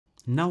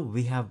Now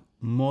we have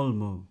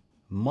Molmo,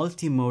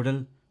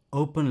 Multimodal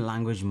Open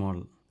Language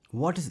Model.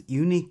 What is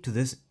unique to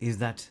this is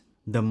that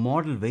the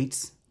model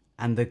weights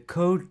and the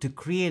code to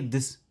create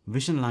this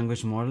vision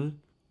language model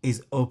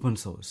is open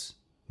source,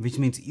 which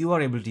means you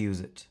are able to use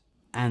it.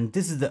 And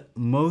this is the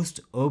most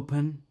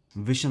open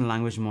vision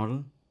language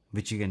model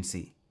which you can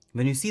see.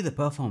 When you see the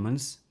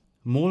performance,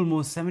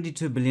 Molmo's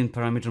 72 billion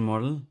parameter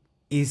model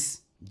is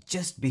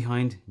just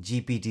behind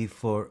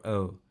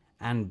GPT-4o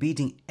and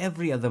beating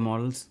every other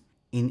models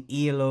in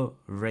ELO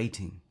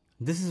rating.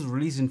 This is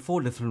released in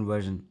 4 different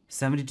versions: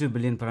 72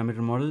 billion parameter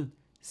model,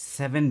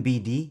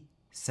 7BD,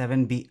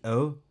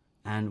 7BO,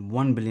 and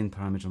 1 billion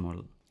parameter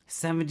model.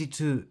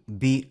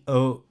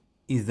 72BO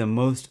is the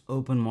most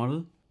open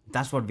model.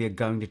 That's what we are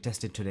going to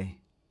test it today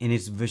in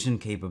its vision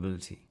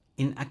capability.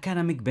 In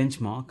academic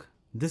benchmark,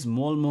 this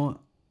Molmo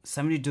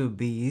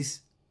 72B is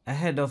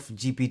ahead of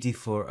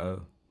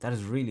GPT-4o. That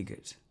is really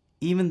good.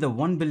 Even the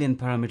 1 billion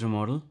parameter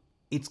model,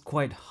 it's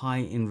quite high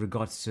in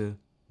regards to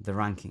the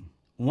ranking.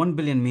 1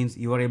 billion means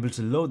you are able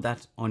to load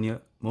that on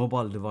your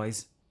mobile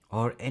device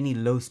or any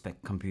low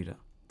spec computer.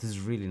 This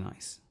is really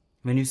nice.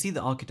 When you see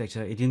the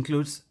architecture, it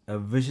includes a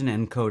vision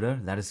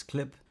encoder, that is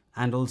CLIP,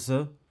 and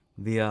also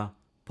we are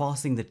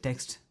passing the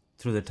text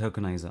through the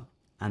tokenizer,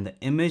 and the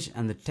image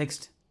and the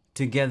text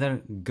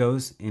together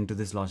goes into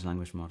this large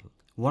language model.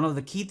 One of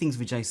the key things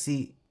which I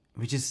see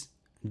which is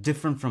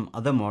different from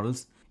other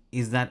models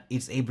is that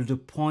it's able to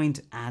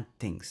point at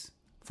things.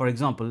 For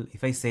example,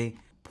 if I say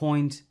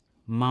point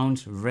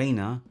Mount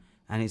Rainier,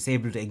 and it's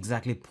able to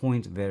exactly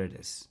point where it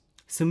is.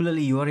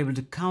 Similarly, you are able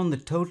to count the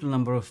total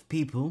number of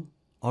people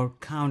or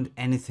count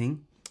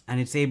anything, and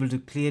it's able to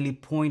clearly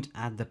point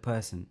at the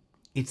person.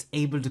 It's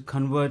able to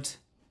convert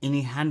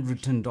any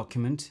handwritten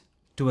document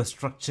to a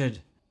structured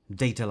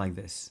data like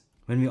this.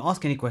 When we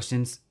ask any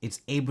questions,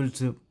 it's able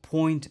to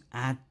point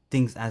at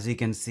things, as you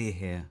can see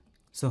here.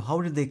 So how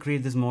did they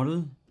create this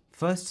model?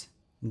 First,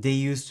 they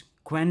used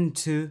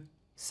Qwen2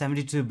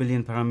 72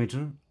 billion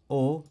parameter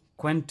or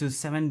Qwen2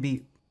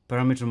 7B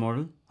parameter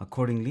model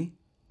accordingly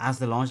as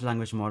the large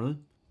language model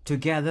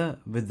together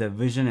with the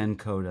vision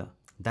encoder.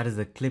 That is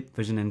the CLIP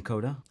vision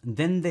encoder.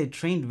 Then they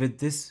trained with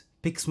this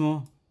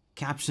Pixmo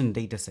caption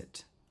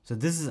dataset. So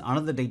this is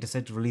another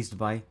dataset released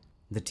by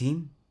the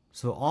team.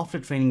 So after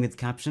training with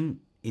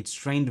caption, it's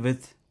trained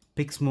with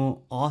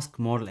Pixmo Ask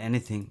Model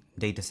Anything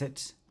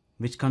dataset,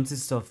 which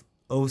consists of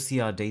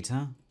OCR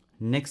data.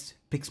 Next,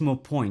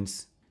 Pixmo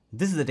Points.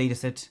 This is the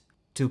dataset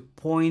to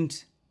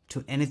point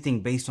to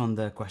anything based on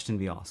the question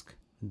we ask.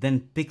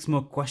 Then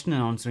Pixmo Question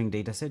and Answering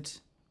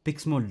dataset,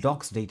 Pixmo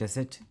Docs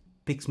dataset,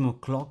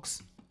 Pixmo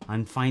Clocks,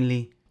 and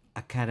finally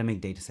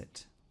Academic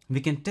dataset. We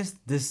can test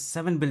this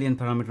 7 billion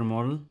parameter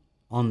model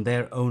on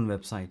their own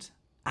website,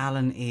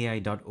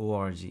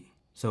 alanai.org.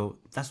 So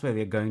that's where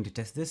we are going to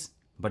test this.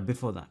 But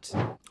before that,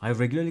 I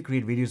regularly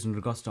create videos in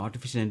regards to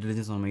artificial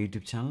intelligence on my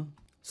YouTube channel.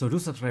 So do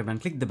subscribe and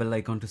click the bell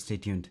icon to stay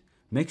tuned.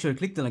 Make sure you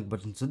click the like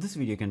button so this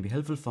video can be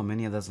helpful for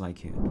many others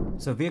like you.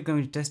 So we are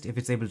going to test if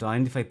it's able to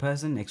identify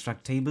person,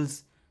 extract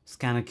tables,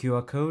 scan a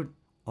QR code,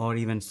 or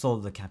even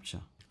solve the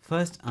CAPTCHA.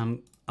 First,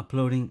 I'm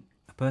uploading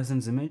a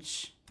person's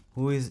image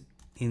who is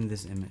in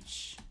this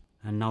image.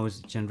 And now it's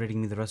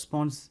generating me the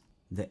response.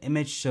 The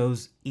image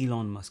shows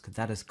Elon Musk.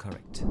 That is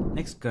correct.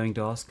 Next, going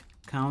to ask,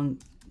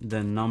 count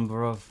the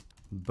number of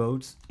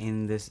boats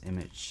in this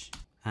image.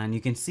 And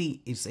you can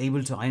see it's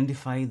able to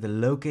identify the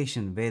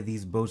location where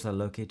these boats are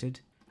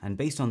located. And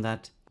based on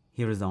that,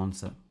 here is the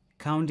answer.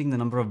 Counting the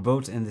number of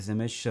boats in this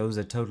image shows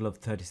a total of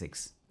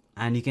 36.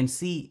 And you can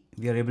see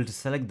we are able to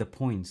select the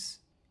points.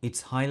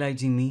 It's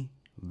highlighting me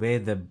where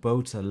the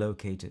boats are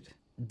located.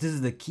 This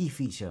is the key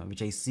feature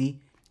which I see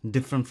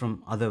different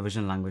from other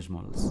vision language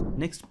models.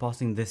 Next,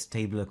 passing this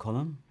tabular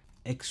column,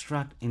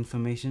 extract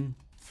information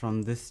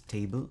from this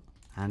table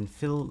and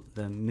fill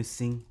the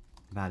missing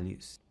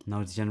values.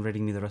 Now it's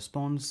generating me the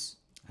response,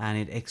 and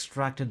it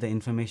extracted the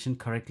information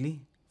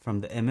correctly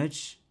from the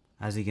image,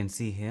 as you can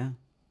see here,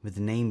 with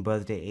the name,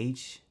 birthday,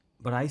 age.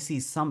 But I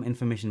see some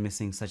information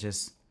missing, such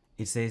as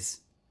it says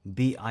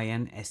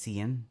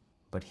BINSEN,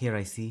 but here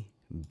I see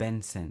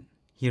Benson.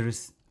 Here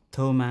is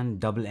Thoman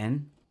double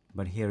N,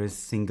 but here is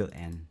single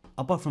N.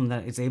 Apart from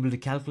that, it's able to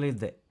calculate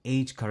the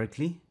age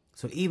correctly.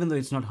 So even though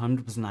it's not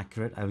 100%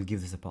 accurate, I will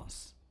give this a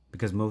pass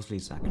because mostly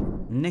it's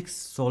accurate.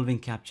 Next, solving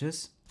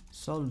CAPTCHAs.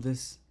 Solve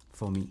this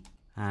for me.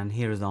 And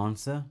here is the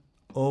answer.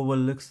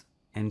 Overlooks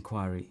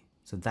enquiry.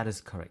 So that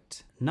is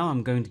correct. Now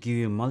I'm going to give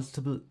you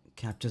multiple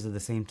CAPTCHAs at the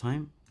same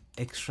time.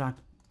 Extract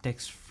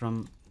text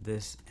from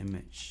this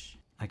image.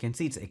 I can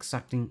see it's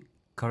extracting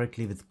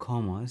correctly with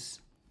commas.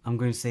 I'm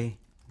going to say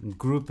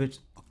group it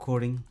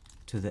according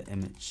to the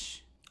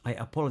image. I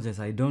apologize,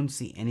 I don't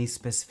see any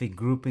specific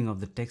grouping of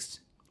the text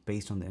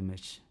based on the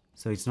image.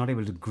 So it's not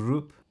able to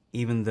group,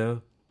 even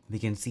though we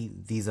can see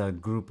these are a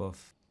group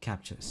of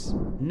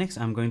CAPTCHAs. Next,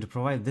 I'm going to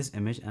provide this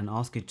image and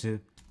ask it to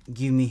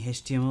give me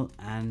HTML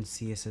and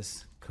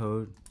CSS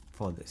code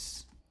for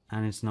this.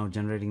 And it's now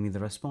generating me the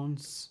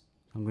response.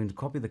 I'm going to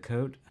copy the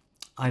code.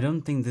 I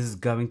don't think this is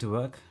going to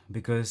work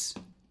because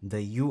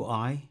the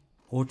UI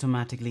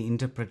automatically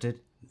interpreted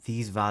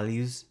these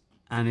values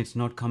and it's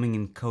not coming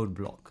in code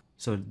block.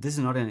 So this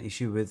is not an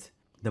issue with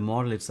the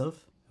model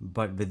itself,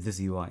 but with this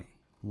UI.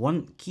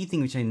 One key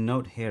thing which I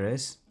note here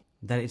is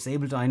that it's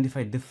able to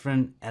identify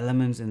different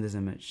elements in this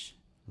image,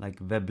 like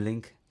web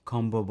link,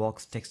 combo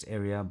box, text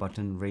area,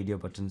 button, radio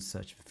button,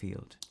 search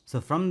field.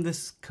 So from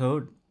this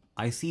code,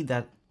 I see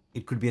that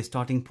it could be a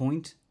starting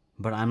point,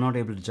 but I'm not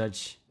able to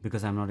judge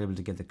because I'm not able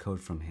to get the code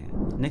from here.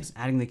 Next,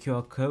 adding the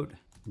QR code,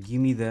 give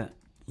me the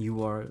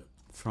URL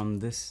from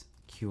this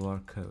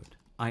QR code.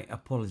 I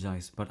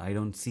apologize, but I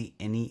don't see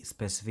any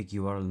specific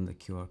URL in the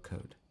QR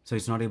code. So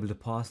it's not able to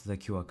pass the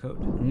QR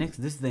code. Next,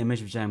 this is the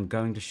image which I'm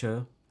going to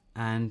show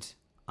and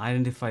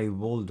identify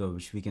Woldo,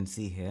 which we can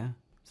see here.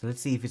 So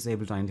let's see if it's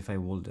able to identify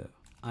Woldo.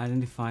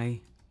 Identify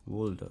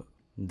Woldo.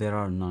 There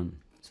are none.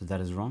 So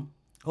that is wrong.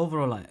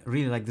 Overall, I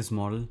really like this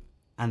model.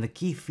 And the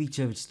key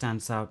feature which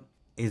stands out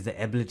is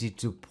the ability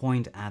to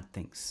point at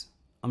things.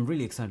 I'm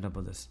really excited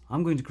about this.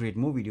 I'm going to create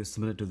more videos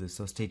similar to this,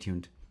 so stay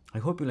tuned. I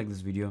hope you like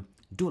this video.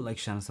 Do like,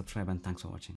 share and subscribe, and thanks for watching.